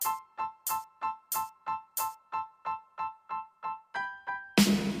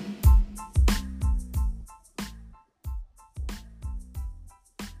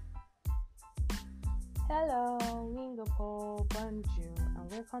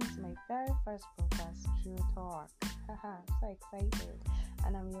welcome to my very first podcast, True Talk. Haha, so excited.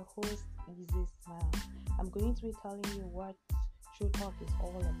 And I'm your host, Easy Smile. I'm going to be telling you what True Talk is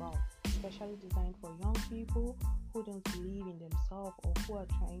all about, especially designed for young people who don't believe in themselves or who are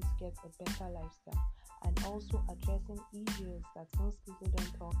trying to get a better lifestyle, and also addressing issues that most people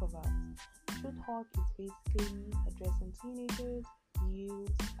don't talk about. True Talk is basically addressing teenagers,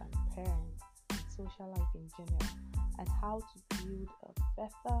 youth, and parents, and social life in general, and how to build a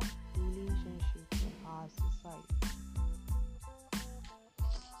better relationship in our society.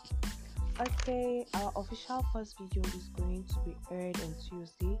 Okay, our official first video is going to be aired on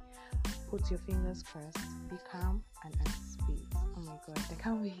Tuesday. Put your fingers crossed, be calm, and anticipate. Oh my god, I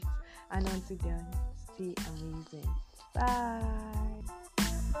can't wait. And until then, stay amazing. Bye.